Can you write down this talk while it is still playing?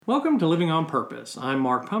Welcome to Living on Purpose. I'm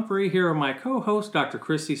Mark Pumphrey, here with my co-host, Dr.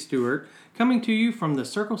 Kristie Stewart, coming to you from the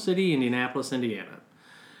Circle City, Indianapolis, Indiana.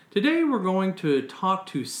 Today we're going to talk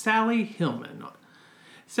to Sally Hillman.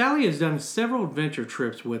 Sally has done several adventure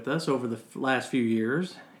trips with us over the last few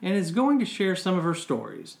years and is going to share some of her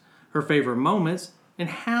stories, her favorite moments, and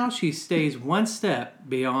how she stays one step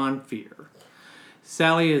beyond fear.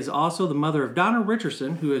 Sally is also the mother of Donna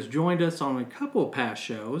Richardson, who has joined us on a couple of past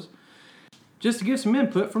shows, just to give some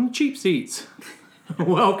input from the cheap seats.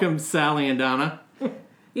 Welcome, Sally and Donna.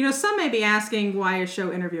 You know, some may be asking why a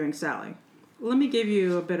show interviewing Sally. Let me give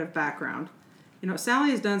you a bit of background. You know,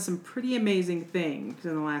 Sally has done some pretty amazing things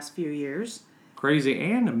in the last few years. Crazy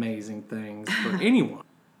and amazing things for anyone.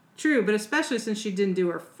 True, but especially since she didn't do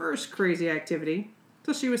her first crazy activity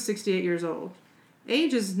till she was 68 years old.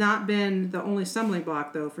 Age has not been the only stumbling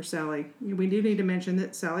block, though, for Sally. We do need to mention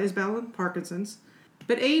that Sally is battling Parkinson's.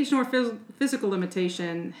 But age nor physical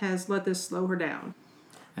limitation has let this slow her down.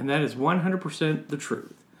 And that is 100% the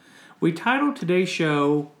truth. We titled today's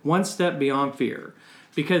show, One Step Beyond Fear,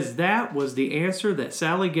 because that was the answer that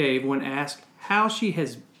Sally gave when asked how she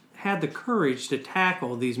has had the courage to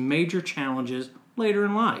tackle these major challenges later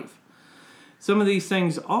in life. Some of these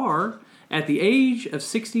things are, at the age of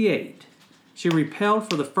 68, she rappelled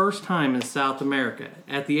for the first time in South America.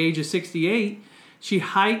 At the age of 68, she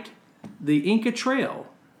hiked the Inca Trail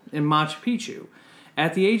in Machu Picchu.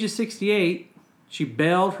 At the age of 68, she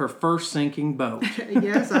bailed her first sinking boat.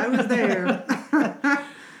 Yes, I was there.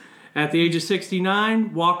 At the age of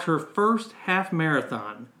 69, walked her first half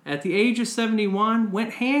marathon. At the age of 71,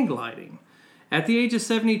 went hang gliding. At the age of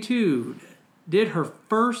 72, did her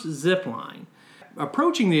first zip line.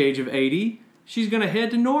 Approaching the age of 80, she's going to head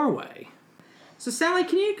to Norway. So, Sally,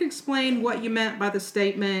 can you explain what you meant by the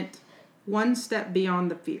statement, one step beyond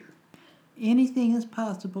the fear? Anything is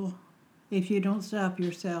possible if you don't stop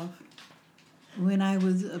yourself. When I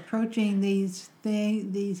was approaching these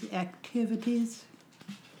activities,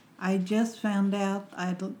 I just found out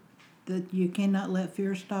that you cannot let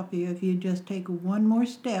fear stop you. If you just take one more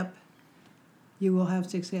step, you will have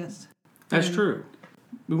success. That's true.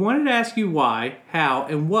 We wanted to ask you why, how,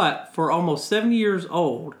 and what, for almost 70 years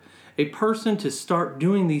old, a person to start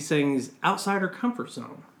doing these things outside her comfort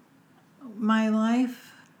zone. My life,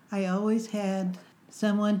 I always had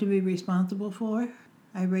someone to be responsible for.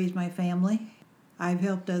 I raised my family. I've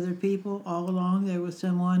helped other people all along. There was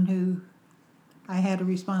someone who I had a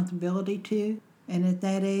responsibility to, and at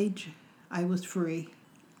that age, I was free.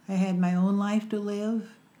 I had my own life to live,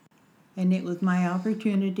 and it was my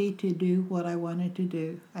opportunity to do what I wanted to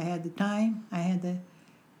do. I had the time, I had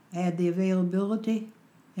the availability,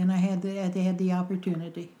 and I had the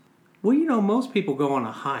opportunity. Well, you know, most people go on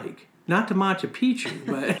a hike. Not to Machu Picchu,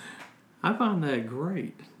 but I found that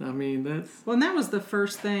great. I mean, that's... Well, and that was the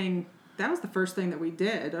first thing that we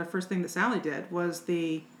did. The first thing that Sally did was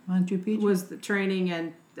the Machu Picchu? Was the training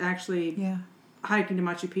and actually hiking to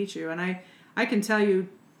Machu Picchu. And I can tell you,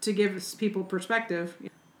 to give people perspective,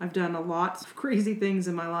 I've done a lot of crazy things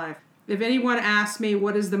in my life. If anyone asks me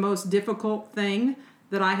what is the most difficult thing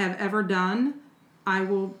that I have ever done, I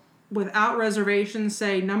will, without reservation,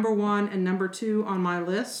 say number 1 and number 2 on my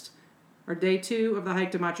list or day 2 of the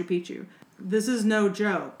hike to Machu Picchu. This is no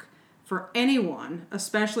joke. For anyone,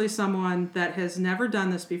 especially someone that has never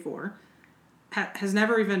done this before, has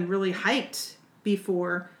never even really hiked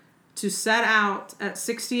before, to set out at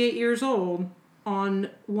 68 years old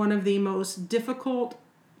on one of the most difficult,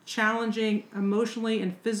 challenging, emotionally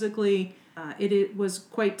and physically, it was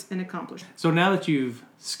quite an accomplishment. So now that you've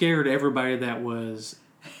scared everybody that was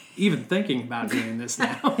even thinking about doing this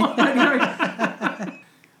now.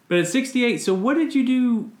 But at 68, so what did you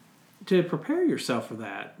do to prepare yourself for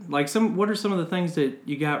that? Like, what are some of the things that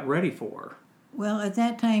you got ready for? Well, at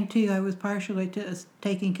that time, too, I was partially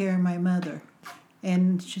taking care of my mother.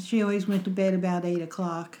 And she always went to bed about 8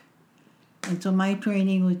 o'clock. And so my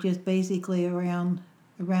training was just basically around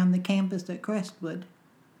the campus at Crestwood.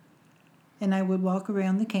 And I would walk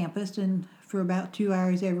around the campus and for about 2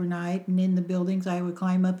 hours every night. And in the buildings, I would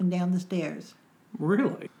climb up and down the stairs.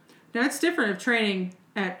 Really? Now, it's different of training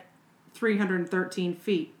at 313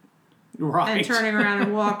 feet. Right. And turning around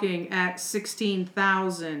and walking at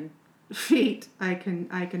 16,000 feet. I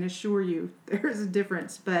can assure you there is a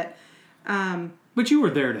difference. But you were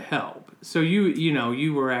there to help. So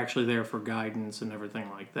you were actually there for guidance and everything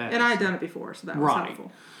like that. And I had done it before, so that was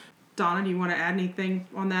helpful. Donna, do you want to add anything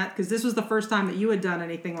on that? Because this was the first time that you had done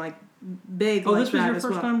anything like big like that as well. Oh, this was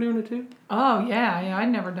your first time doing it too? Oh, yeah. I'd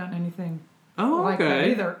never done anything Oh, like that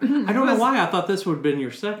okay. either. I don't know why I thought this would have been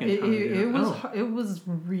your second time. It was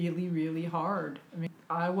really, really hard. I mean,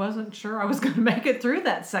 I wasn't sure I was going to make it through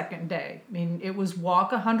that second day. I mean, it was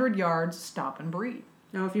walk 100 yards, stop and breathe.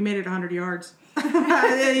 No, if you made it 100 yards.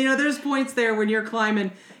 There's points there when you're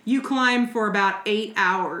climbing. You climb for about 8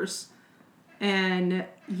 hours, and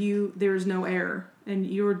there's no air, and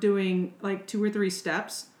you're doing like 2 or 3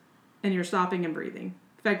 steps, and you're stopping and breathing.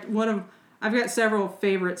 In fact, I've got several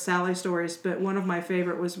favorite Sally stories, but one of my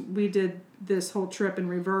favorite was we did this whole trip in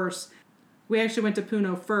reverse. We actually went to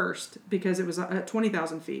Puno first because it was at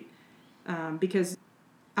 20,000 feet, because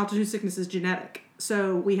altitude sickness is genetic.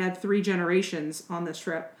 So we had 3 generations on this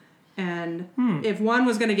trip. And if one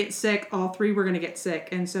was going to get sick, all 3 were going to get sick.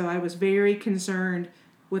 And so I was very concerned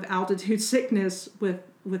with altitude sickness with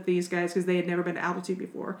these guys because they had never been to altitude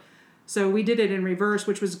before. So we did it in reverse,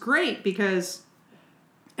 which was great because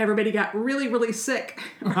everybody got really, really sick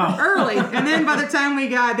early. And then by the time we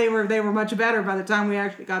got, they were much better by the time we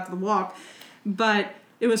actually got to the walk. But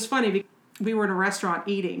it was funny because we were in a restaurant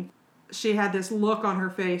eating. She had this look on her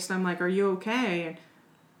face. And I'm like, "Are you okay?" And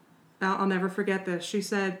I'll never forget this. She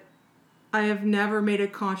said, "I have never made a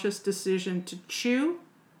conscious decision to chew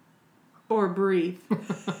or breathe."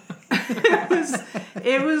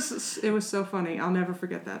 It was so funny. I'll never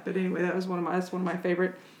forget that. But anyway, that's one of my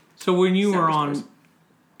favorite. So when you were on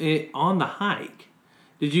the hike,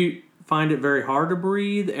 did you find it very hard to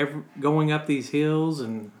breathe going up these hills?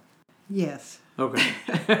 And Yes. Okay.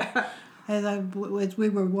 As we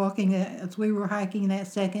were hiking that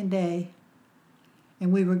second day,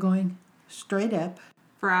 and we were going straight up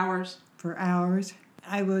For hours.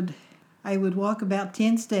 I would walk about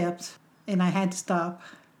 10 steps, and I had to stop.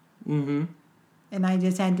 Mm-hmm. And I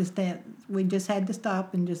just had to stand. We just had to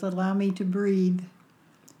stop and just allow me to breathe.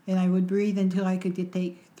 And I would breathe until I could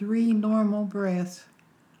take 3 normal breaths.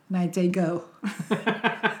 And I'd say, "Go."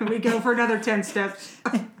 We'd go for another 10 steps.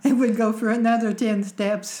 And we'd go for another 10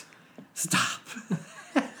 steps. Stop.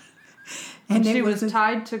 And she was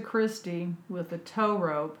tied to Kristie with a tow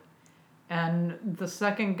rope. And the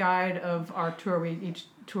second guide of our tour, each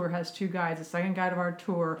tour has 2 guides. The second guide of our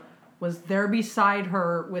tour was there beside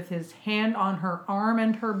her with his hand on her arm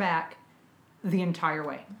and her back the entire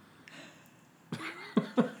way.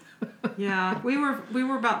 Yeah, we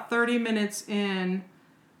were about 30 minutes in,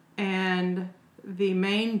 and the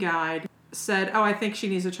main guide said, "Oh, I think she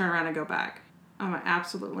needs to turn around and go back." I'm like,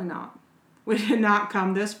 "Absolutely not. We did not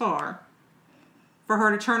come this far for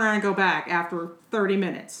her to turn around and go back after 30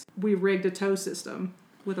 minutes. We rigged a tow system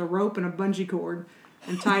with a rope and a bungee cord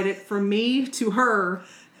and tied it from me to her,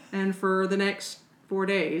 and for the next 4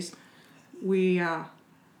 days, we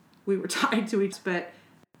were tied to each spot.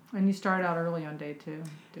 And you started out early on day 2.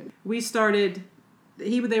 We started.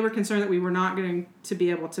 They were concerned that we were not going to be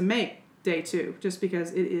able to make day 2 just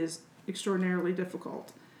because it is extraordinarily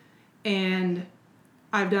difficult. And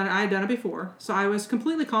I had done it before, so I was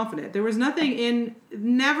completely confident. There was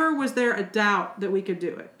never was there a doubt that we could do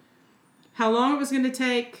it. How long it was going to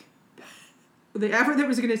take, the effort that it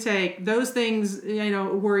was going to take, those things,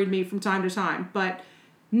 worried me from time to time. But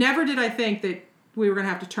never did I think that we were going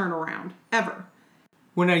to have to turn around, ever.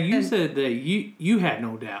 Well, now you said that you had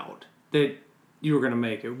no doubt that you were going to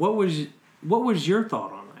make it. What was your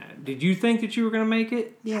thought on that? Did you think that you were going to make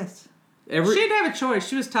it? Yes. She didn't have a choice.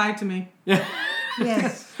 She was tied to me.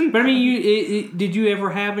 Yes. But I mean, did you ever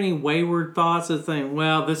have any wayward thoughts of saying,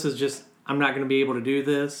 "Well, this is just, I'm not going to be able to do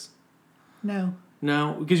this"? No.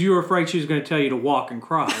 No, because you were afraid she was going to tell you to walk and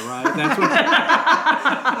cry, right? That's what.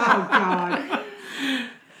 Oh God.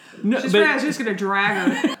 No, I was just going to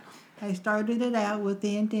drag her. I started it out with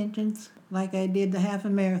the intentions like I did the half a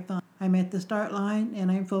marathon. I'm at the start line and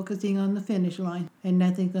I'm focusing on the finish line, and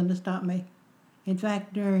nothing's going to stop me. In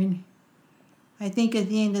fact, I think at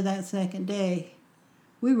the end of that second day,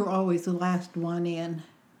 we were always the last one in.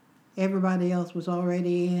 Everybody else was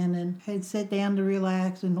already in and had sat down to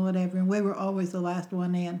relax and whatever, and we were always the last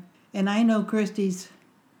one in. And I know Kristie's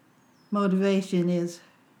motivation is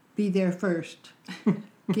be there first.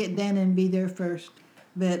 Get done and be there first.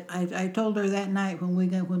 But I told her that night when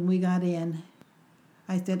we got in,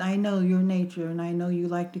 I said, "I know your nature and I know you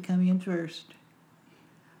like to come in first."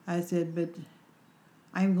 I said, "But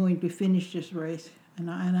I'm going to finish this race." And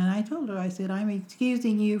I told her, I said, "I'm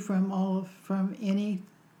excusing you from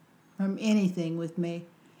anything with me."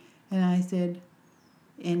 And I said,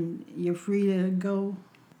 "And you're free to go,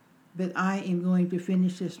 but I am going to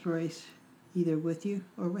finish this race either with you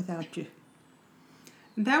or without you."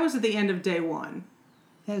 That was at the end of day 1.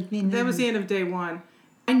 That was the end of day 1.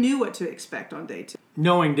 I knew what to expect on day 2.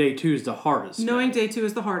 Knowing day 2 is the hardest. Knowing day 2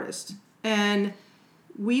 is the hardest. And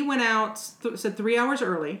We went out, said 3 hours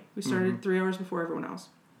early. We started 3 hours before everyone else.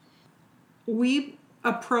 We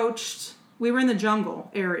were in the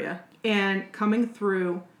jungle area and coming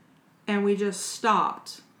through, and we just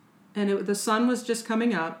stopped. And the sun was just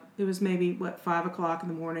coming up. It was maybe, 5 o'clock in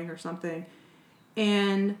the morning or something.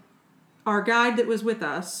 And our guide that was with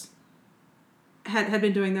us had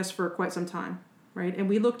been doing this for quite some time, right? And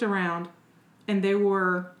we looked around, and there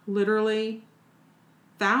were literally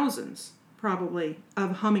thousands, probably,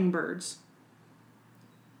 of hummingbirds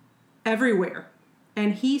everywhere.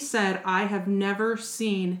 And he said, I have never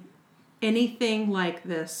seen anything like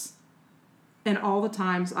this in all the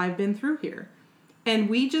times I've been through here. And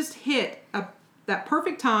we just hit that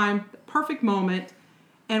perfect time, the perfect moment,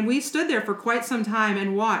 and we stood there for quite some time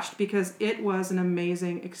and watched because it was an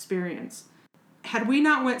amazing experience. Had we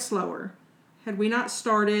not went slower, had we not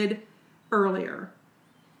started earlier,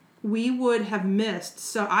 we would have missed.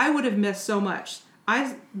 So I would have missed so much.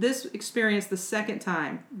 This experience the second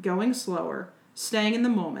time, going slower, staying in the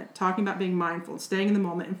moment, talking about being mindful, staying in the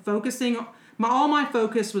moment, and focusing. All my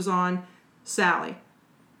focus was on Sally,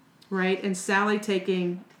 right? And Sally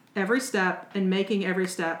taking every step and making every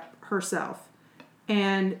step herself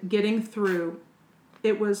and getting through.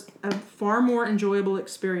 It was a far more enjoyable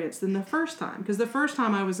experience than the first time, because the first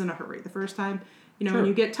time I was in a hurry. The first time, Sure. When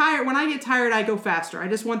you get tired, when I get tired, I go faster. I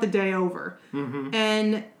just want the day over. Mm-hmm.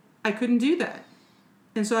 And I couldn't do that.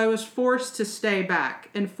 And so I was forced to stay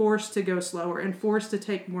back and forced to go slower and forced to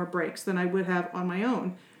take more breaks than I would have on my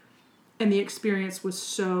own. And the experience was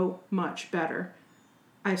so much better.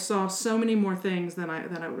 I saw so many more things than I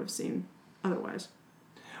would have seen otherwise.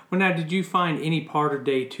 Well, now, did you find any part of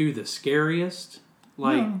day 2 the scariest?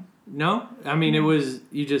 No? I mean, it was,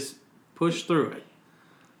 you just pushed through it.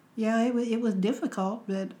 Yeah, it was difficult,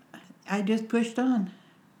 but I just pushed on.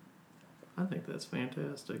 I think that's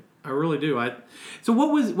fantastic. I really do. So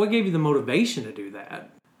what gave you the motivation to do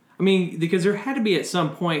that? I mean, because there had to be at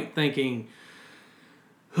some point thinking,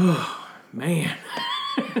 oh, man.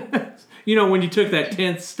 When you took that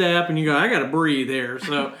 10th step and you go, I got to breathe here.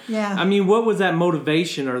 So, yeah. I mean, what was that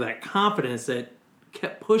motivation or that confidence that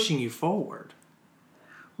kept pushing you forward?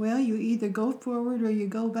 Well, you either go forward or you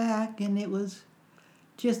go back, and it was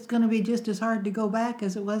just going to be just as hard to go back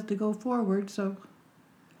as it was to go forward, so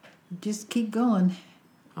just keep going.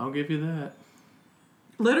 I'll give you that.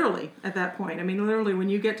 Literally, at that point. I mean, literally, when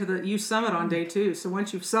you get to you summit on day 2, so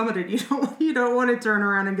once you've summited, you don't want to turn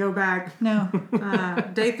around and go back. No.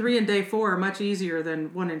 Day 3 and day 4 are much easier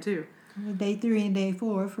than 1 and 2. Well, day 3 and day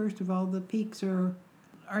 4, first of all, the peaks are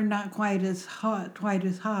not quite as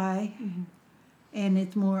high, mm-hmm. and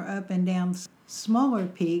it's more up and down smaller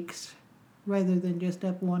peaks rather than just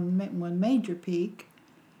up one major peak.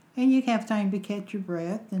 And you have time to catch your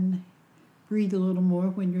breath and breathe a little more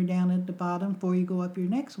when you're down at the bottom before you go up your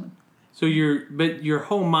next one. So your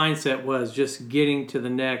whole mindset was just getting to the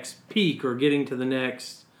next peak or getting to the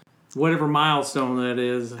next whatever milestone that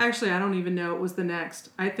is. Actually, I don't even know it was the next.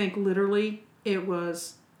 I think literally it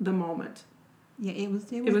was the moment. Yeah, it was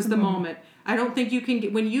the moment. I don't think you can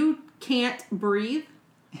get, when you can't breathe,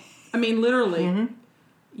 I mean literally, mm-hmm.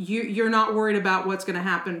 you're not worried about what's going to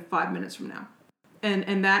happen 5 minutes from now.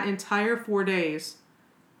 And that entire 4 days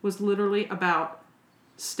was literally about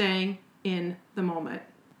staying in the moment.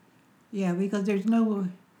 Yeah, because there's no...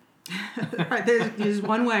 Right, there's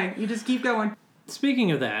one way. You just keep going.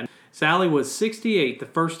 Speaking of that, Sally was 68 the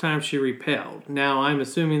first time she rappelled. Now, I'm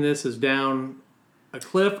assuming this is down a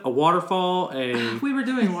cliff, a waterfall, We were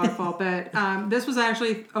doing a waterfall, but this was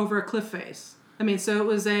actually over a cliff face. I mean, so it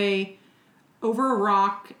was over a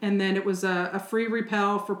rock, and then it was a free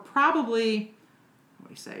rappel for probably,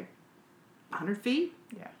 100 feet?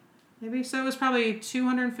 Yeah. Maybe. So it was probably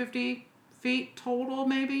 250 feet total,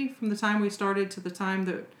 maybe, from the time we started to the time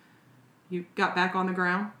that you got back on the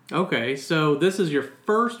ground. Okay, so this is your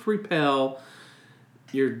first rappel.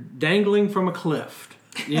 You're dangling from a cliff.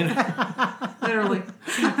 Literally.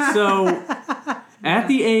 So, at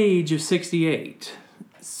the age of 68,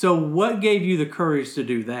 so what gave you the courage to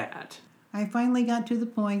do that? I finally got to the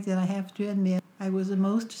point that I have to admit I was the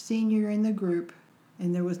most senior in the group,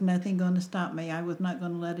 and there was nothing going to stop me. I was not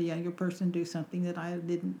going to let a younger person do something that I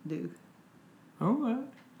didn't do. Okay.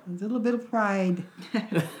 A little bit of pride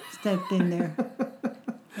stepped in there,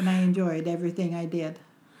 and I enjoyed everything I did.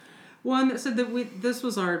 Well, so this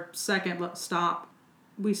was our second stop.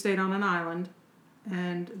 We stayed on an island,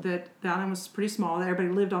 and the island was pretty small. Everybody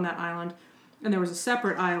lived on that island, and there was a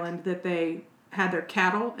separate island that they had their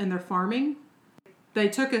cattle and their farming. They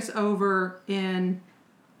took us over in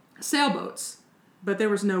sailboats, but there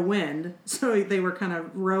was no wind, so they were kind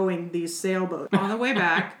of rowing these sailboats. On the way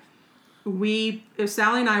back,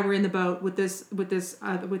 Sally and I were in the boat with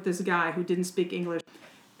this guy who didn't speak English,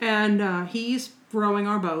 and he's rowing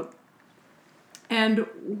our boat, and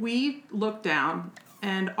we look down,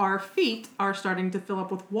 and our feet are starting to fill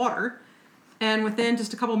up with water, and within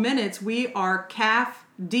just a couple minutes, we are calf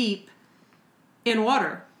deep in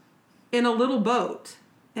water, in a little boat.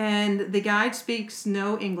 And the guide speaks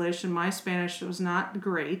no English, and my Spanish was not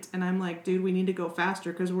great. And I'm like, dude, we need to go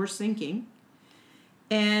faster because we're sinking.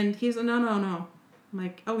 And he's like, no. I'm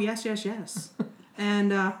like, oh, yes.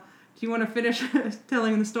 And do you want to finish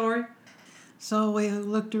telling the story? So we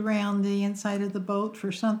looked around the inside of the boat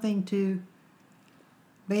for something to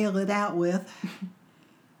bail it out with.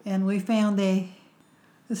 And we found a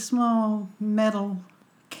small metal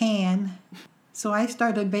can. So I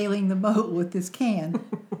started bailing the boat with this can.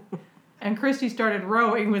 And Kristie started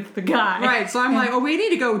rowing with the guy. Right, so I'm like, oh, we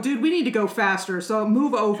need to go, dude, we need to go faster, so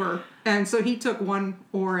move over. And so he took one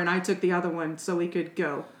oar and I took the other one so we could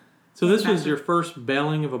go. So this was your first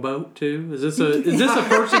bailing of a boat too? Is this a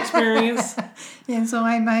first experience? And so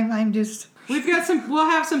I'm just... We'll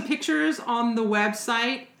have some pictures on the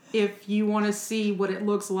website if you want to see what it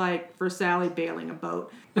looks like for Sally bailing a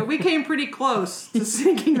boat. But we came pretty close to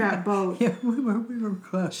sinking that boat. Yeah, we were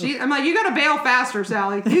close. I'm like, you gotta bail faster,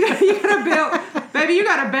 Sally. You gotta bail, baby. You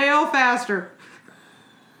gotta bail faster.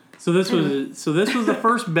 So this was the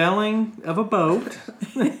first bailing of a boat.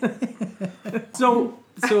 And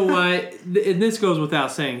this goes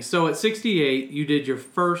without saying. So at 68, you did your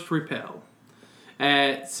first rappel.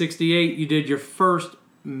 At 68, you did your first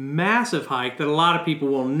massive hike that a lot of people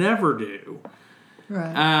will never do.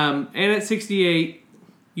 Right. And at 68,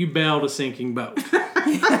 you bailed a sinking boat.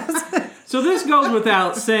 So this goes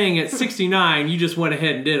without saying. At 69, you just went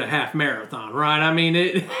ahead and did a half marathon, right? I mean,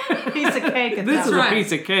 Piece of cake. This is a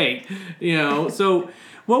piece of cake, So,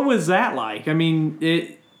 what was that like? I mean,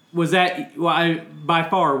 by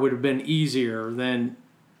far would have been easier than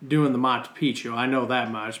doing the Machu Picchu. I know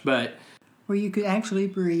that much, but where you could actually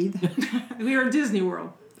breathe. We were at Disney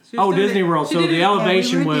World. Disney World. So the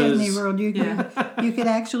elevation was... Disney World. You could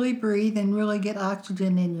actually breathe and really get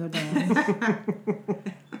oxygen in your lungs.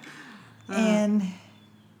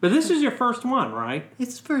 But this is your first one, right?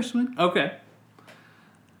 It's the first one. Okay.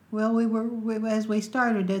 Well, as we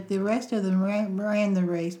started it, the rest of them ran the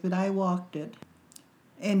race, but I walked it.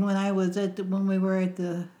 And when we were at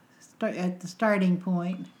the starting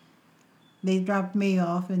point, they dropped me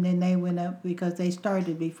off, and then they went up because they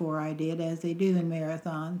started before I did, as they do in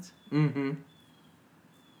marathons. Mm-hmm.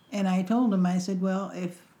 And I told them, I said, well,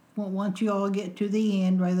 once you all get to the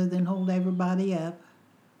end, rather than hold everybody up,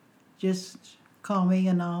 just call me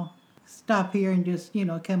and I'll stop here and just,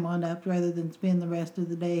 come on up rather than spend the rest of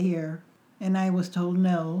the day here. And I was told,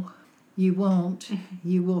 no, you won't.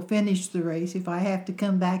 You will finish the race. If I have to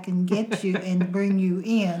come back and get you and bring you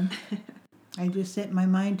in, I just set my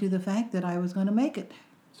mind to the fact that I was going to make it.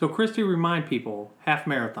 So, Kristie, remind people, half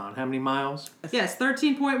marathon, how many miles? Yes,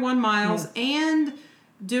 13.1 miles, and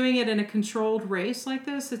doing it in a controlled race like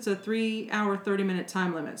this, it's a 3-hour, 30-minute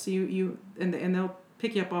time limit. So and they'll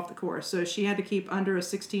pick you up off the course. So she had to keep under a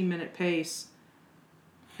 16-minute pace,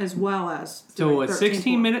 as well as so a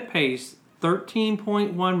 16-minute pace,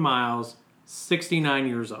 13.1 miles, 69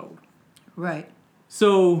 years old. Right.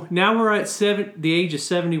 So now we're at the age of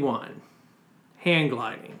 71. Hand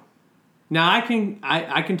gliding. Now I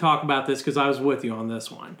can talk about this because I was with you on this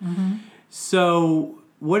one. Mm-hmm. So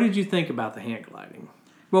what did you think about the hand gliding?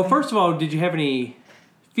 Well, first of all, did you have any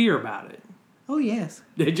fear about it? Oh, yes.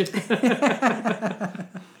 Did you?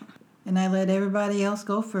 And I let everybody else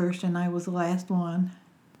go first, and I was the last one.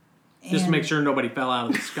 Just to make sure nobody fell out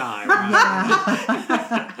of the sky, right?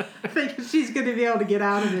 Yeah. I think she's going to be able to get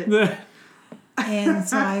out of it. And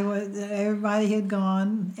so everybody had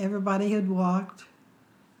gone, everybody had walked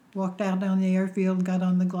out on the airfield, got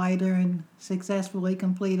on the glider, and successfully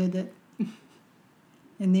completed it.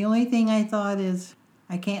 And the only thing I thought is,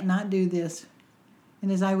 I can't not do this.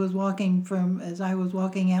 And as I was walking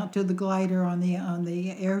out to the glider on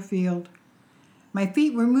the airfield, my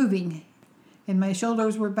feet were moving, and my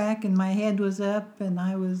shoulders were back, and my head was up, and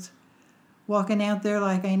I was walking out there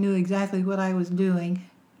like I knew exactly what I was doing.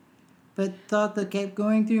 But thought that kept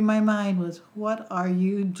going through my mind was, what are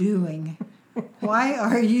you doing? Why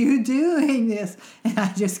are you doing this? And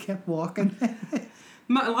I just kept walking.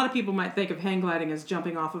 A lot of people might think of hang gliding as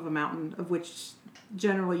jumping off of a mountain, of which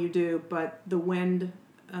generally you do, but the wind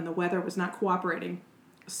and the weather was not cooperating.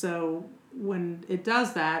 So when it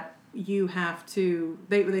does that, you have to,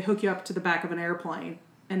 they hook you up to the back of an airplane,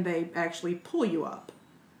 and they actually pull you up.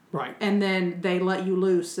 Right. And then they let you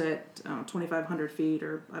loose at 2,500 feet,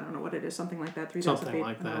 or I don't know what it is, something like that, 3,000 feet. Something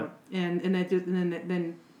like that. And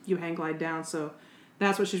then you hang glide down. So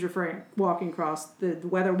that's what she's referring. Walking across, the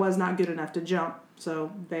weather was not good enough to jump,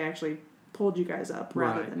 so they actually pulled you guys up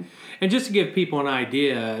rather than. And just to give people an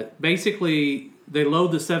idea, basically they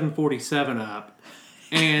load the 747 up,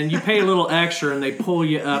 and you pay a little extra, and they pull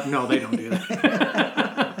you up. No, they don't do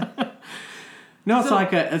that. No,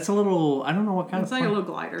 it's a little, I don't know what kind of. It's like a little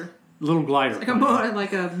glider. Little glider. It's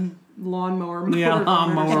like a lawnmower.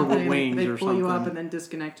 Lawnmower with wings they or pull something. you up and then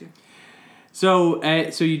disconnect you. So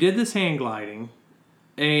you did this hang gliding,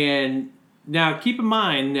 and now keep in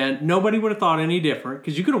mind that nobody would have thought any different,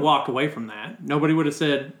 because you could have walked away from that. Nobody would have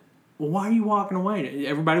said, well, why are you walking away?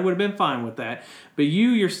 Everybody would have been fine with that. But you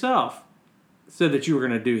yourself said that you were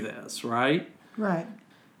going to do this, right? Right.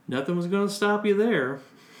 Nothing was going to stop you there.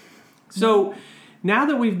 So now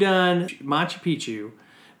that we've done Machu Picchu,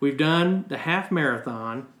 we've done the half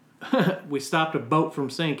marathon, we stopped a boat from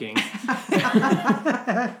sinking.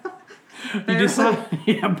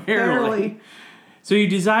 Barely. So you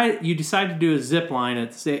decide to do a zip line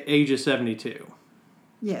at the age of 72.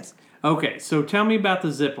 Yes. Okay, so tell me about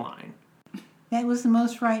the zip line. That was the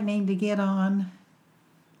most frightening to get on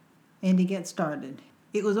and to get started.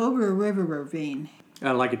 It was over a river ravine.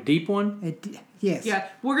 Like a deep one? Yes. Yeah,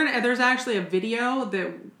 there's actually a video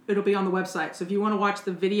that it'll be on the website. So if you want to watch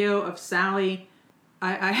the video of Sally,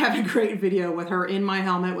 I have a great video with her in my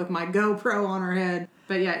helmet with my GoPro on her head.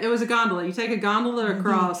 But yeah, it was a gondola. You take a gondola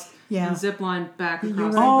across and zip line back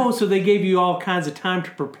across. Oh, so they gave you all kinds of time to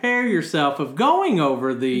prepare yourself of going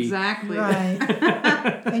over the... Exactly. Right.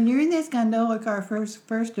 And you're in this gondola car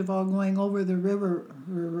first of all going over the river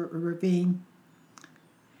ravine.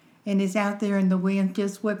 And it's out there in the wind,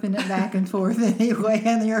 just whipping it back and forth anyway,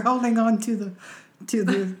 and you're holding on to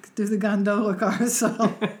the gondola car.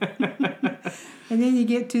 So, and then you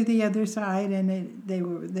get to the other side, and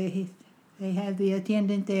they had the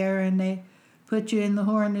attendant there, and they put you in the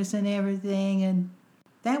harness and everything. And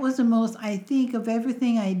that was the most, I think, of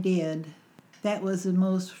everything I did, that was the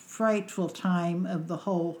most frightful time of the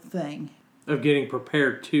whole thing. Of getting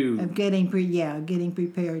prepared to... Of getting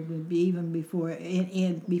prepared would be even before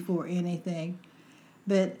anything.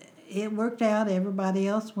 But it worked out. Everybody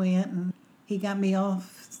else went, and he got me all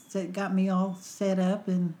set up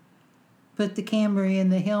and put the camera in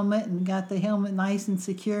the helmet and got the helmet nice and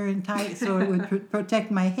secure and tight so it would protect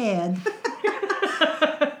my head.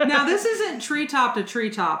 Now, this isn't treetop to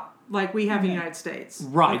treetop like we have in the United States.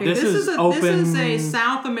 Right. Okay, this is open. This is a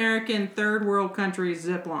South American third world country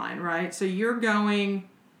zip line, right? So you're going,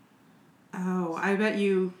 I bet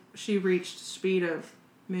she reached speed of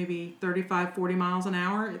maybe 35, 40 miles an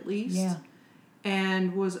hour at least. Yeah.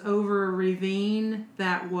 And was over a ravine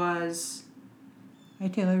that was... I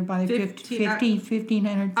tell everybody 1,500 feet.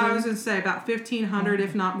 I was going to say about 1,500,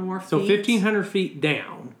 if not more feet. So 1,500 feet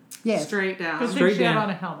down. Yes. Straight down. Good thing she had on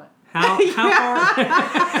a helmet. How far?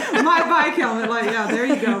 My bike helmet, there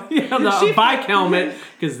you go. Yeah, the bike helmet,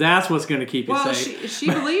 because that's what's going to keep you safe. Well, she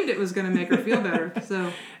believed it was going to make her feel better.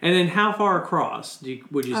 So. And then how far across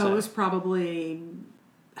would you say? It was probably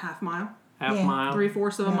half mile. Half mile?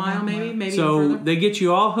 3/4 of a mile, maybe so further. They get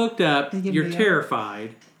you all hooked up. You're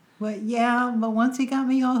terrified. Well, yeah, but once he got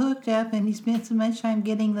me all hooked up and he spent so much time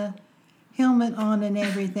getting the helmet on and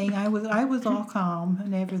everything, I was all calm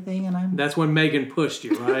and everything, and That's when Megan pushed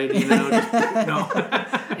you, right? No.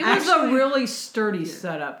 It was a really sturdy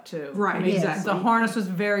setup too. Right, I mean, exactly. The harness was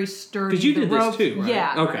very sturdy. Because you the did rope, this too, right?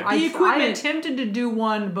 Yeah. Okay. I attempted to do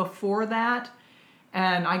one before that,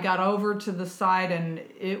 and I got over to the side, and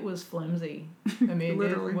it was flimsy. I mean,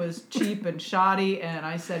 it was cheap and shoddy, and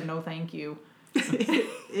I said no, thank you.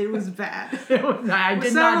 It was bad. Several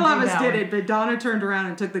of us did it, but Donna turned around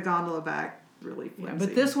and took the gondola back. Really flimsy. Yeah,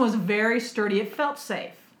 but this was very sturdy. It felt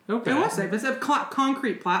safe. Okay. It was safe. It's a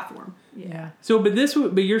concrete platform. Yeah. So, but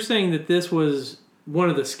you're saying that this was one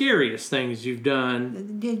of the scariest things you've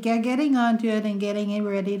done. getting onto it and getting it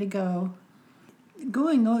ready to go.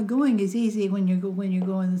 Going is easy when you go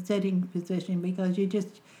in the sitting position, because you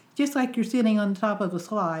just like you're sitting on top of a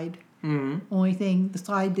slide. Mm-hmm. Only thing, the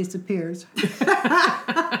slide disappears.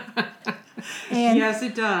 And yes,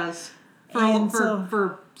 it does.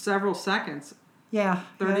 For several seconds. Yeah.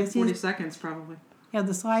 30, 40 seconds probably. Yeah,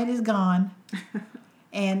 the slide is gone.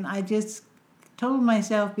 And I just told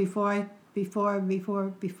myself before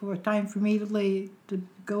time for me to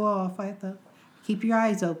go off, I thought, keep your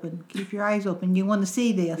eyes open. Keep your eyes open. You want to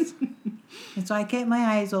see this. And so I kept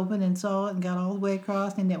my eyes open and saw it and got all the way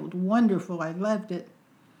across, and it was wonderful. I loved it.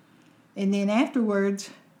 And then afterwards,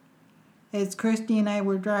 as Kristie and I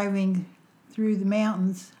were driving through the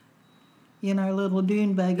mountains, in our little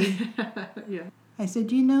dune buggy. Yeah. I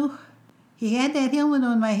said, you know, he had that helmet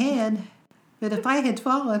on my head, but if I had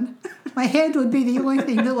fallen, my head would be the only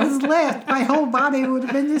thing that was left. My whole body would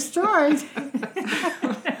have been destroyed.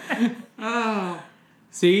 Oh.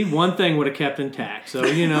 See, one thing would have kept intact. So,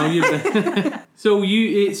 you know,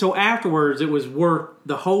 so afterwards it was worth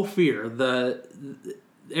the whole fear,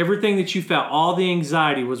 everything that you felt, all the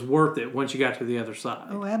anxiety was worth it once you got to the other side.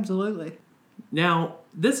 Oh, absolutely. Now,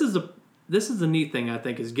 this is a neat thing I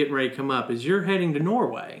think is getting ready to come up is you're heading to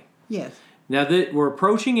Norway. Yes. Now that we're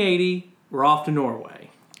approaching 80, we're off to Norway.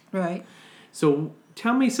 Right. So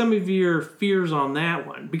tell me some of your fears on that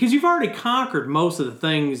one, because you've already conquered most of the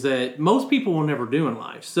things that most people will never do in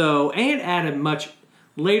life. So, and at a much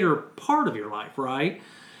later part of your life, right?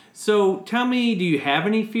 So tell me, do you have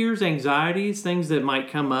any fears, anxieties, things that might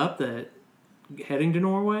come up that heading to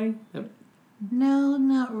Norway? No,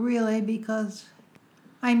 not really, because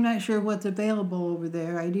I'm not sure what's available over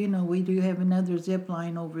there. I do know we do have another zip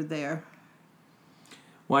line over there.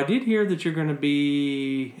 Well, I did hear that you're going to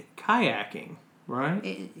be kayaking,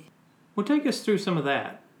 right? Well, take us through some of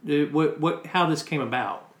that. How this came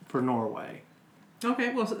about for Norway.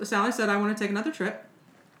 Okay, well, Sally said, I want to take another trip.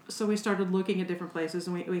 So we started looking at different places,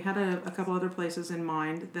 and we had a couple other places in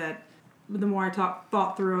mind that, the more I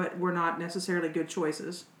thought through it, were not necessarily good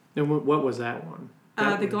choices. And what was that one?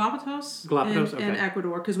 The Galapagos, okay. and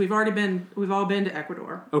Ecuador, because we've all been to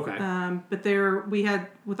Ecuador. Okay. But we had,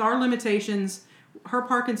 with our limitations, her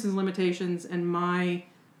Parkinson's limitations and my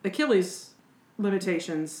Achilles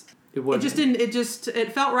limitations,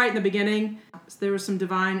 it felt right in the beginning. So there was some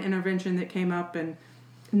divine intervention that came up, and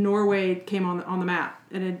Norway came on the map,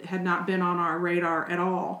 and it had not been on our radar at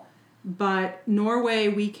all. But Norway,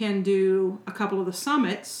 we can do a couple of the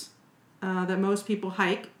summits that most people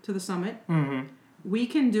hike to the summit. Mm-hmm. We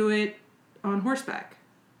can do it on horseback.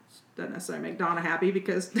 Doesn't necessarily make Donna happy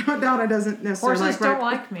because Donna doesn't necessarily horses don't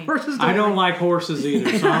like me. I don't like horses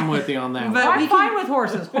either, so I'm with you on that. But I'm fine with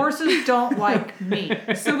horses. Horses don't like me.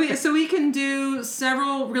 So we can do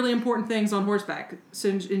several really important things on horseback.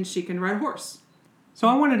 And she can ride a horse. So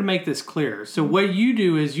I wanted to make this clear. So what you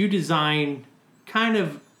do is you design kind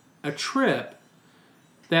of a trip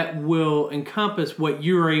that will encompass what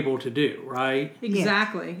you're able to do, right?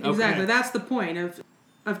 Exactly. Yeah. Exactly. Okay. That's the point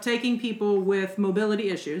of taking people with mobility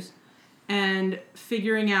issues and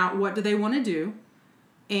figuring out what do they want to do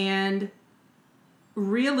and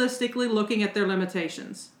realistically looking at their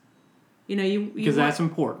limitations. You know, because that's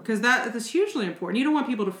important. Because that's hugely important. You don't want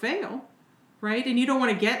people to fail, right? And you don't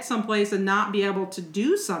want to get someplace and not be able to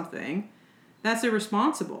do something. That's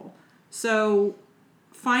irresponsible. So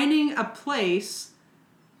finding a place,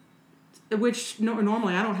 which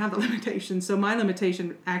normally I don't have the limitation, so my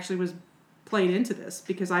limitation actually was played into this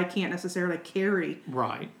because I can't necessarily carry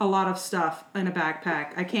a lot of stuff in a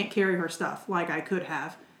backpack. I can't carry her stuff like I could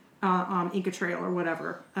have on Inca Trail or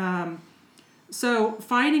whatever. So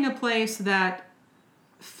finding a place that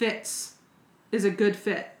fits is a good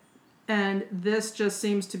fit, and this just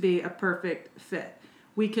seems to be a perfect fit.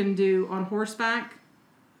 We can do on horseback,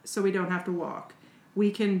 so we don't have to walk.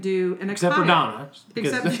 We can do an except for Donna.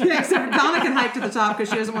 Except for Donna can hike to the top because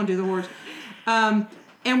she doesn't want to do the horse.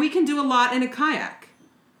 And we can do a lot in a kayak.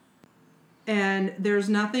 And there's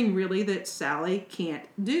nothing really that Sally can't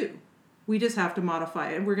do. We just have to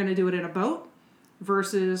modify it. We're going to do it in a boat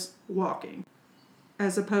versus walking.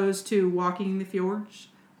 As opposed to walking the fjords,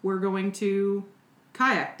 we're going to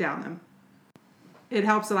kayak down them. It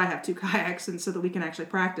helps that I have 2 kayaks, and so that we can actually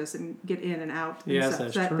practice and get in and out. And yes,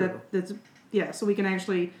 stuff. that's true. Yeah, so we can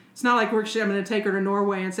actually, it's not like I'm going to take her to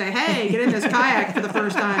Norway and say, hey, get in this kayak for the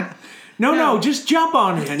first time. No, just jump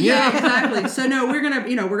on it. Yeah, exactly. So no, we're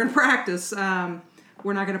going to practice.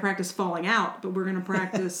 We're not going to practice falling out, but we're going to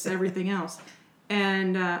practice everything else.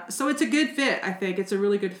 And so it's a good fit, I think. It's a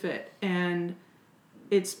really good fit. And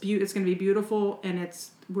it's going to be beautiful, and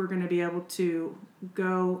we're going to be able to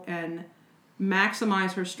go and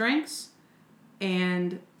maximize her strengths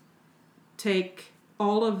and take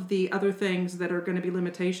all of the other things that are going to be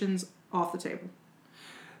limitations off the table.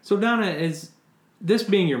 So Donna, as this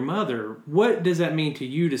being your mother, what does that mean to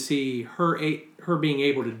you to see her being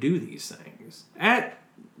able to do these things at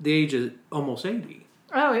the age of almost 80?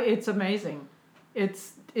 Oh, it's amazing.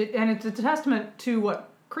 It's a testament to what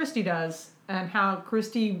Kristie does and how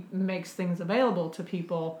Kristie makes things available to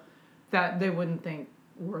people that they wouldn't think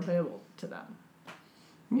were available to them.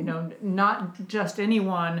 Mm-hmm. You know, not just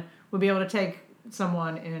anyone would be able to take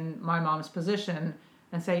someone in my mom's position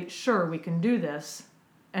and say, sure, we can do this,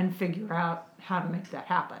 and figure out how to make that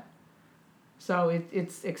happen. So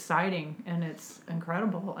it's exciting and it's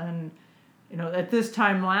incredible. And At this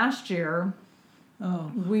time last year,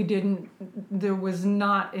 Oh, there was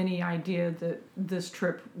not any idea that this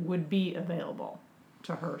trip would be available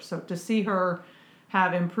to her. So to see her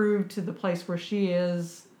have improved to the place where she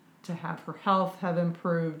is, to have her health have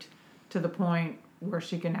improved to the point where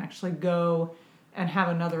she can actually go and have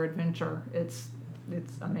another adventure, it's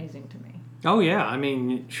amazing to me. Oh yeah, I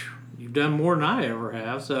mean, you've done more than I ever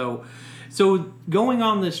have. So going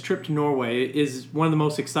on this trip to Norway is one of the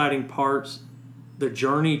most exciting parts. The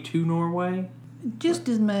journey to Norway. just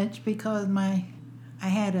as much because I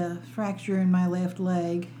had a fracture in my left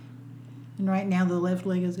leg, and right now the left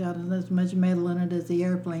leg has got as much metal in it as the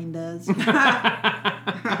airplane does.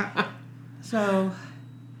 So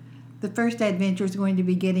the first adventure is going to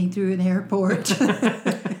be getting through an airport.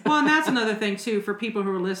 Well, and that's another thing too for people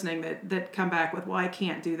who are listening that come back with, well, I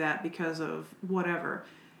can't do that because of whatever.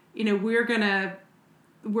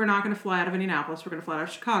 We're not going to fly out of Indianapolis. We're going to fly out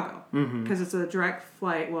of Chicago because it's a direct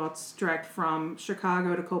flight. Well, it's direct from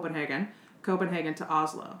Chicago to Copenhagen to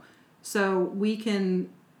Oslo. So we can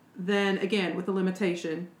then, again, with the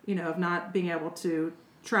limitation, of not being able to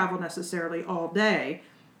travel necessarily all day,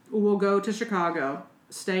 we'll go to Chicago,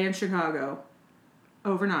 stay in Chicago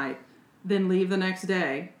overnight, then leave the next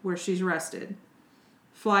day where she's rested,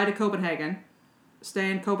 fly to Copenhagen,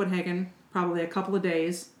 stay in Copenhagen probably a couple of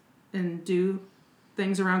days, and do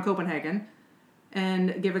things around Copenhagen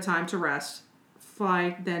and give it time to rest.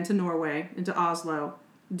 Fly then to Norway, into Oslo,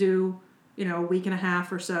 do, a week and a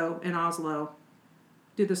half or so in Oslo,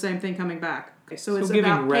 do the same thing coming back. Okay, so it's giving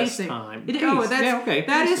about rest pacing. time.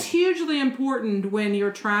 That is hugely important when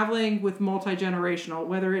you're traveling with multi-generational,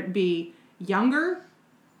 whether it be younger,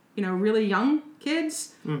 really young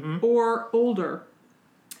kids, or older.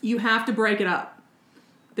 You have to break it up.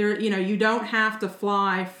 You don't have to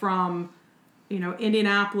fly from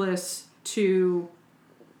Indianapolis to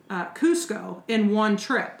Cusco in one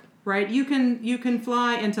trip, right? You can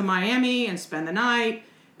fly into Miami and spend the night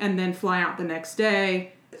and then fly out the next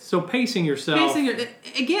day. So pacing yourself.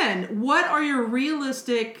 Again, what are your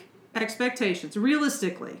realistic expectations?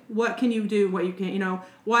 Realistically, what can you do? What you can,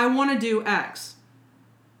 well, I want to do X.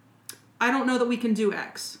 I don't know that we can do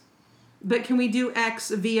X, but can we do X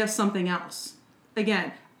via something else?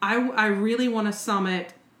 Again, I really want to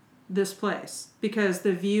summit this place because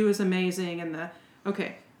the view is amazing and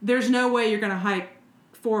there's no way you're going to hike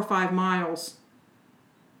 4 or 5 miles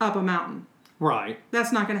up a mountain. Right.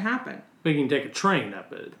 That's not going to happen. But you can take a train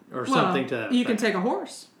up it or something to that you can effect. take a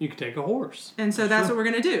horse. You can take a horse. And so that's what we're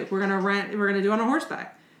going to do. We're going to do on a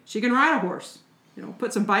horseback. She can ride a horse.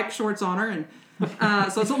 Put some bike shorts on her and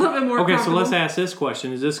so it's a little bit more Okay, so comfortable. let's ask this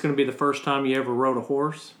question. Is this going to be the first time you ever rode a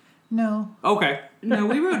horse? No. Okay. No,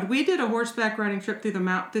 we did a horseback riding trip through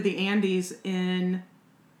the Andes in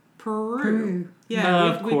Peru.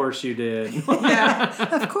 Yeah, of course you did. Yeah,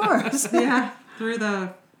 Of course. yeah, through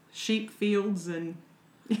the sheep fields and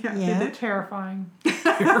Yeah. Terrifying.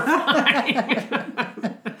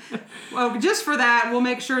 Well, just for that, we'll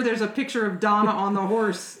make sure there's a picture of Donna on the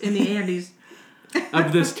horse in the Andes.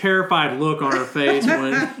 Of this terrified look on her face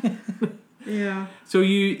when. Yeah.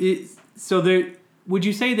 Would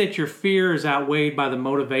you say that your fear is outweighed by the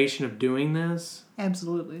motivation of doing this?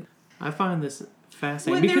 Absolutely. I find this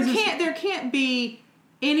fascinating. Well, there can't be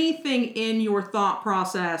anything in your thought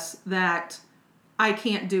process that I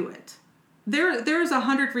can't do it. There's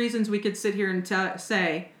 100 reasons we could sit here and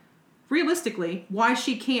say, realistically, why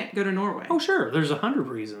she can't go to Norway. Oh, sure. There's 100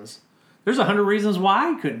 reasons. There's 100 reasons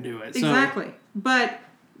why I couldn't do it. Exactly. But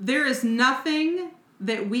there is nothing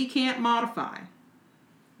that we can't modify.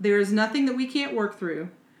 There is nothing that we can't work through.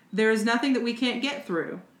 There is nothing that we can't get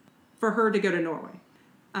through for her to go to Norway.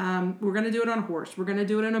 We're going to do it on a horse. We're going to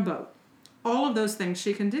do it in a boat. All of those things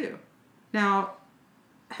she can do. Now,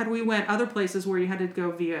 had we went other places where you had to go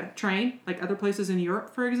via train, like other places in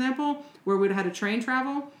Europe, for example, where we'd had to train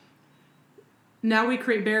travel, now we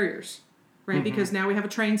create barriers, right? Mm-hmm. Because now we have a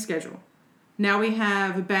train schedule. Now we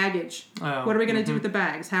have baggage. Oh, what are we going to do with the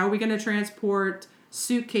bags? How are we going to transport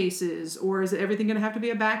suitcases, or is everything going to have to be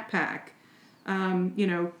a backpack?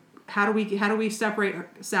 How do we separate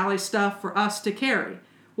Sally's stuff for us to carry?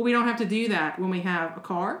 Well, we don't have to do that when we have a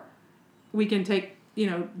car. We can take,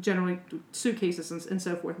 generally suitcases and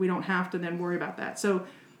so forth. We don't have to then worry about that. So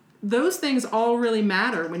those things all really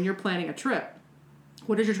matter when you're planning a trip.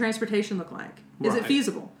 What does your transportation look like? Is it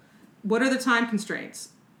feasible? What are the time constraints?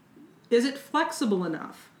 Is it flexible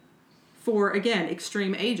enough for, again,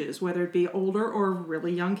 extreme ages, whether it be older or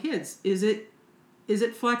really young kids? Is it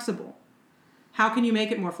flexible? How can you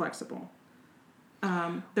make it more flexible?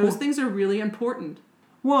 Those things are really important.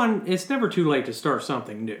 One, it's never too late to start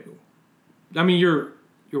something new. I mean,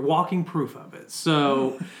 you're walking proof of it.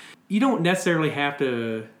 So you don't necessarily have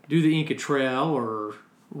to do the Inca Trail or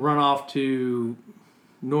run off to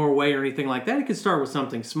Norway or anything like that. You could start with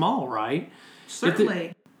something small, right?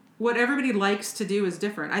 Certainly. What everybody likes to do is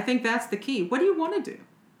different. I think that's the key. What do you want to do?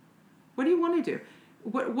 What do you want to do?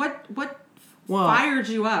 What fires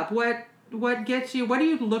you up? What gets you? What do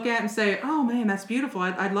you look at and say, "Oh man, that's beautiful.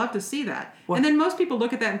 I'd love to see that." What? And then most people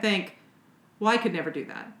look at that and think, "Well, I could never do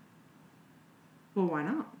that." Well, why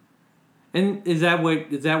not? And is that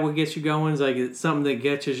what gets you going? Is like it's something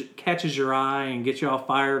that catches your eye and gets you all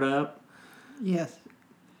fired up? Yes.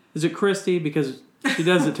 Is it Kristie? Because she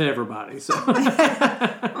does it to everybody. So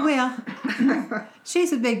Well,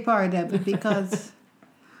 she's a big part of it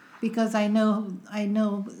because I know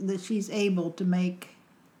that she's able to make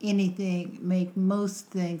most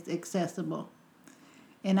things accessible.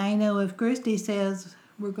 And I know if Kristie says,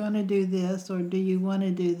 we're going to do this, or do you want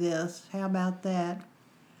to do this? How about that?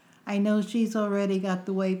 I know she's already got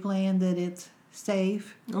the way planned that it's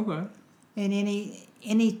safe. okay. And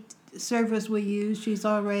any service we use, she's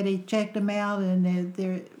already checked them out, and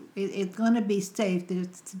it's going to be safe.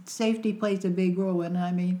 Safety plays a big role in it.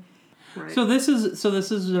 I mean, Right. So this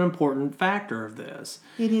is an important factor of this.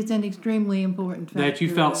 it is an extremely important factor. That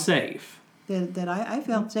you felt safe. That I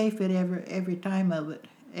felt safe at every time of it.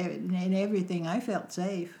 And everything, I felt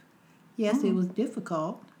safe. Yes, it was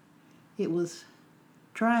difficult. It was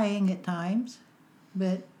trying at times,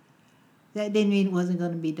 but that didn't mean it wasn't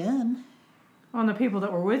going to be done. Well, and the people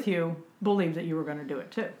that were with you believed that you were going to do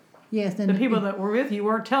it too. Yes, and The people that were with you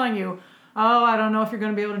weren't telling you, "Oh, I don't know if you're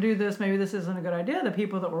going to be able to do this. Maybe this isn't a good idea." The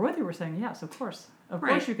people that were with you were saying, "Yes, of course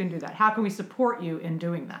Right. you can do that. How can we support you in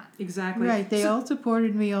doing that?" Exactly. Right, they all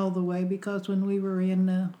supported me all the way, because when we were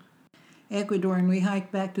in Ecuador and we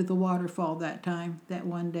hiked back to the waterfall that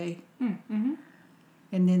one day, Mm-hmm.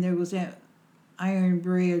 and then there was that iron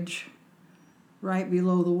bridge right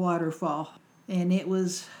below the waterfall, and it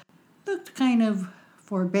looked kind of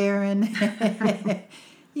forbearing.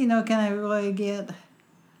 Can I really get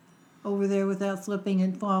over there without slipping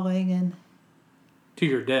and falling? And To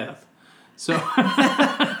your death. So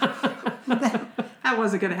That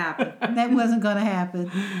wasn't going to happen. that wasn't going to happen.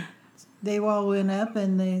 They all went up,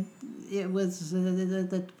 and it was at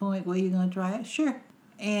the point, "Well, you going to try it?" Sure.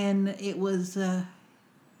 And it was,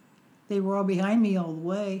 they were all behind me all the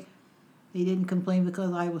way. They didn't complain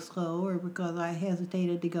because I was slow or because I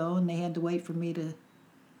hesitated to go, and they had to wait for me to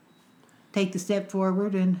take the step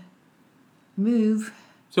forward and move.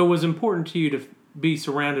 So it was important to you to be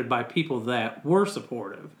surrounded by people that were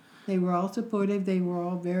supportive. They were all supportive. They were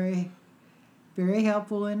all very, very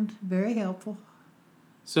helpful and very helpful.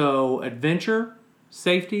 So adventure,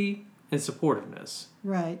 safety, and supportiveness.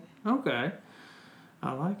 Right. Okay.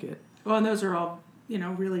 I like it. Well, and those are all,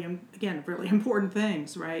 really important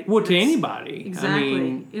things, right? Well, to That's- anybody. Exactly. I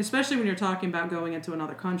mean, Especially when you're talking about going into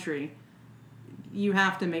another country, you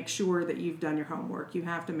have to make sure that you've done your homework. You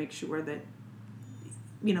have to make sure that,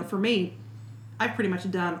 for me, I've pretty much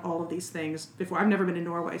done all of these things before. I've never been to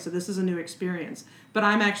Norway, so this is a new experience. But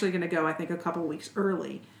I'm actually going to go, I think, a couple of weeks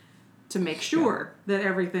early to make sure that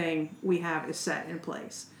everything we have is set in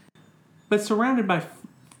place. but surrounded by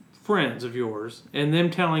friends of yours and them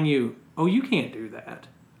telling you, "Oh, you can't do that."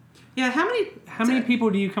 Yeah, how many people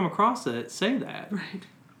do you come across that say that? Right.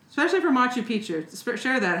 Especially for Machu Picchu.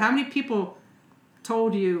 Share that. How many people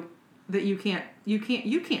told you that you can't do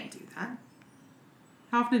that?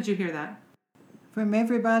 How often did you hear that? From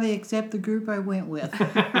everybody except the group I went with.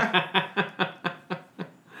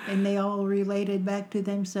 And they all related back to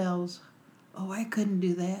themselves. "Oh, I couldn't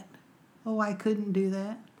do that. Oh, I couldn't do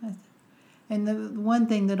that." And the one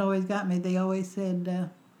thing that always got me, they always said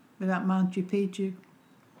about Machu Picchu,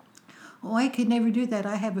 "Oh, I could never do that.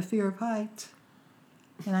 I have a fear of heights."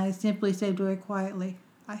 And I simply said very quietly,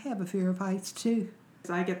 "I have a fear of heights too."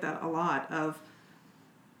 I get that a lot of,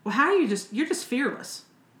 "Well, how are you're just fearless."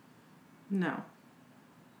 No,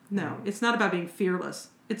 it's not about being fearless.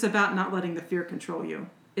 It's about not letting the fear control you.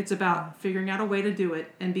 It's about figuring out a way to do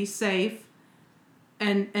it and be safe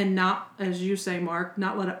and not, as you say, Mark,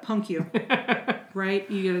 not let it punk you. Right?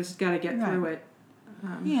 You just got to get through it.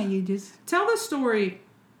 Yeah, you just... Tell the story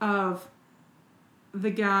of the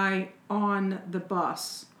guy on the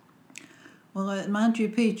bus. Well, at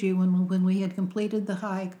Machu Picchu, when we had completed the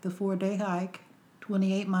hike, the 4-day hike,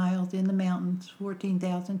 28 miles in the mountains,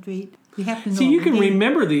 14,000 feet, you have to know... See, you can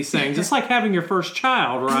remember these things. It's like having your first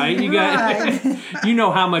child, right? You got, you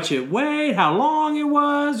know how much it weighed, how long it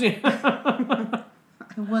was.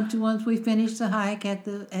 Once we finished the hike at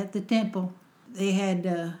the temple, they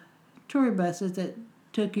had tour buses that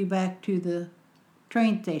took you back to the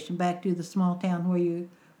train station, back to the small town where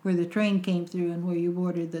where the train came through and where you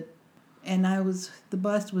boarded and the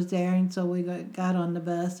bus was there, and so we got on the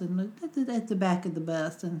bus and looked at the back of the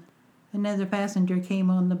bus, and another passenger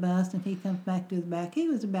came on the bus, and he comes back to the back. He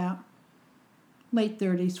was about late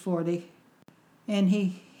 30s, 40, and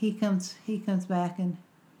he comes back, and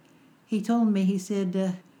he told me, he said,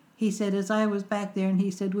 as I was back there, and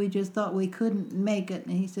he said, we just thought we couldn't make it,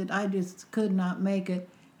 and he said, I just could not make it.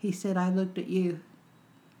 He said, I looked at you,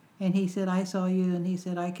 and he said, I saw you, and he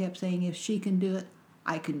said, I kept saying, if she can do it,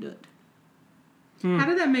 I can do it. How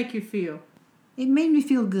did that make you feel? It made me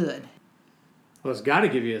feel good. Well, it's got to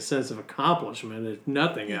give you a sense of accomplishment, if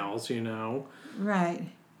nothing else, Right.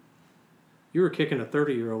 You were kicking a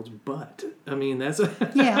 30-year-old's butt. I mean, that's...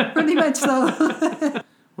 Yeah, pretty much so.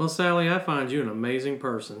 Well, Sally, I find you an amazing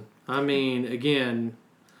person. I mean, again,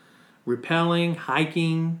 rappelling,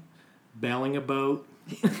 hiking, bailing a boat,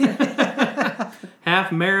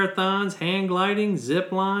 half marathons, hang gliding,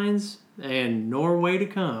 zip lines, and Norway to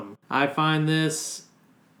come. I find this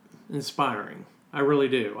inspiring. I really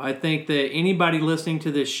do. I think that anybody listening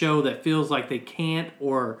to this show that feels like they can't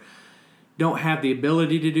or don't have the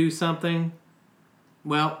ability to do something,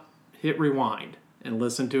 well, hit rewind and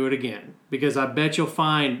listen to it again. Because I bet you'll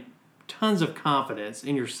find tons of confidence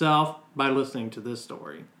in yourself by listening to this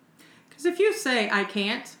story. Because if you say, I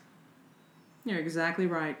can't, you're exactly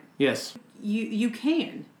right. Yes. You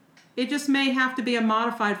can. It just may have to be a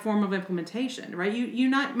modified form of implementation, right? You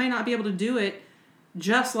may not be able to do it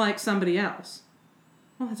just like somebody else.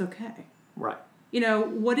 Well, that's okay. Right.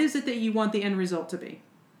 What is it that you want the end result to be?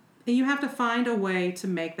 And you have to find a way to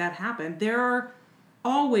make that happen. There are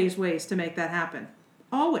always ways to make that happen.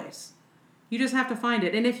 Always. You just have to find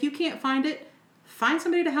it. And if you can't find it, find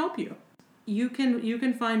somebody to help you. You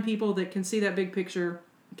can find people that can see that big picture,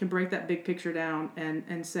 can break that big picture down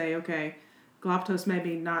and say, okay, Galapagos may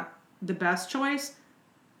be not the best choice,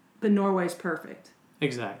 but Norway's perfect.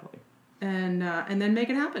 Exactly. And then make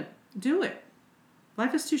it happen. Do it.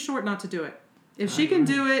 Life is too short not to do it. If she can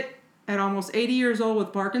do it at almost 80 years old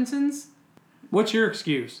with Parkinson's, what's your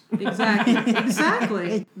excuse?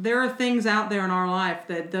 Exactly. There are things out there in our life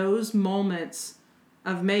that those moments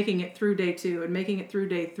of making it through day 2 and making it through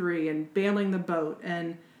day 3 and bailing the boat,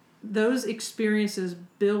 and those experiences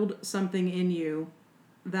build something in you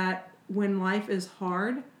that when life is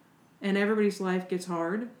hard, and everybody's life gets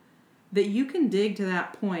hard, that you can dig to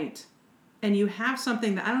that point and you have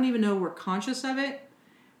something that I don't even know we're conscious of it,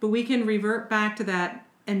 but we can revert back to that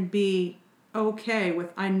and be okay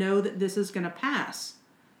with, I know that this is going to pass.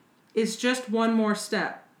 It's just one more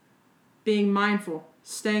step. Being mindful,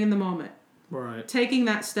 staying in the moment. Right. Taking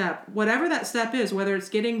that step, whatever that step is, whether it's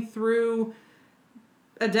getting through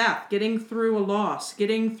a death, getting through a loss,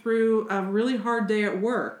 getting through a really hard day at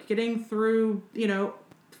work, getting through,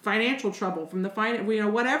 financial trouble from the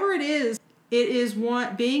whatever it is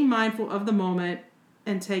being mindful of the moment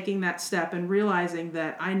and taking that step and realizing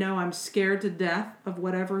that I know I'm scared to death of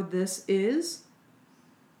whatever this is,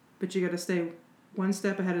 but you got to stay one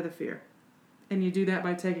step ahead of the fear. And you do that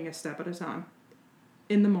by taking a step at a time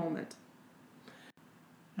in the moment.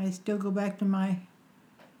 I still go back to my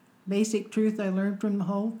basic truth I learned from the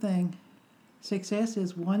whole thing. Success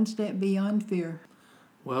is one step beyond fear.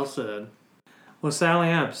 Well said. Well, Sally,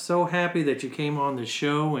 I'm so happy that you came on the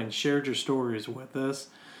show and shared your stories with us.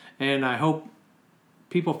 And I hope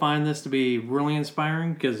people find this to be really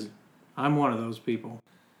inspiring, because I'm one of those people.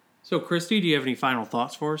 So, Kristie, do you have any final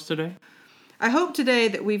thoughts for us today? I hope today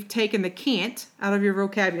that we've taken the can't out of your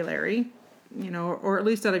vocabulary, or at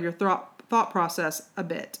least out of your thought process a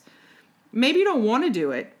bit. Maybe you don't want to do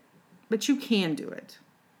it, but you can do it.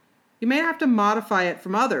 You may have to modify it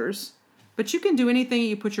from others, but you can do anything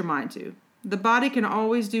you put your mind to. The body can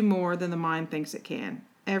always do more than the mind thinks it can,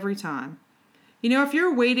 every time. If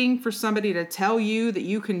you're waiting for somebody to tell you that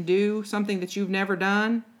you can do something that you've never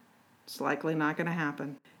done, it's likely not going to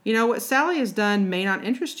happen. What Sally has done may not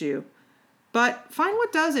interest you, but find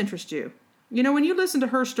what does interest you. When you listen to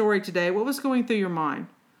her story today, what was going through your mind?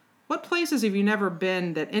 What places have you never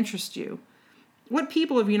been that interest you? What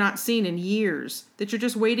people have you not seen in years that you're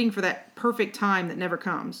just waiting for that perfect time that never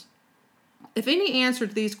comes? If any answer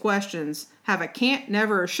to these questions have a can't,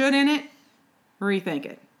 never, or should in it, rethink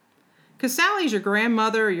it. Because Sally's your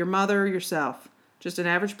grandmother, or your mother, or yourself, just an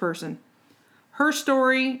average person. Her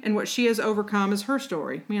story and what she has overcome is her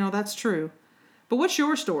story. That's true. But what's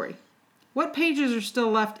your story? What pages are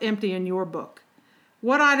still left empty in your book?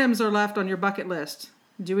 What items are left on your bucket list?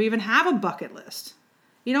 Do you even have a bucket list?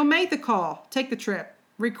 Make the call, take the trip,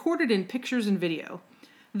 record it in pictures and video.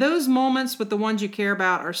 Those moments with the ones you care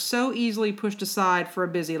about are so easily pushed aside for a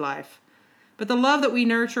busy life. But the love that we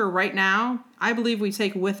nurture right now, I believe we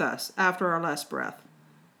take with us after our last breath.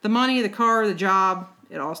 The money, the car, the job,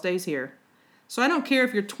 it all stays here. So I don't care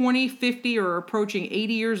if you're 20, 50, or approaching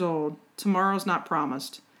 80 years old, tomorrow's not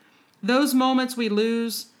promised. Those moments we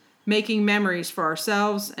lose making memories for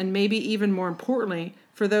ourselves and maybe even more importantly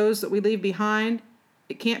for those that we leave behind,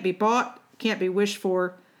 it can't be bought, can't be wished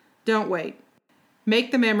for. Don't wait.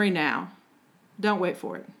 Make the memory now. Don't wait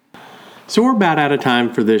for it. So we're about out of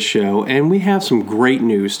time for this show, and we have some great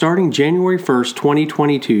news. Starting January 1st,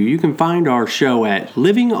 2022, you can find our show at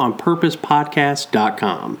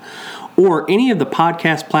livingonpurposepodcast.com or any of the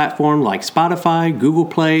podcast platforms like Spotify, Google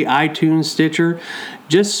Play, iTunes, Stitcher.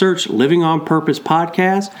 Just search Living on Purpose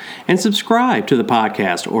Podcast and subscribe to the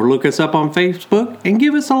podcast, or look us up on Facebook and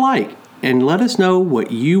give us a like and let us know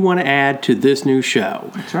what you want to add to this new show.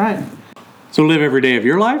 That's right. So live every day of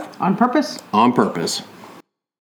your life on purpose. On purpose.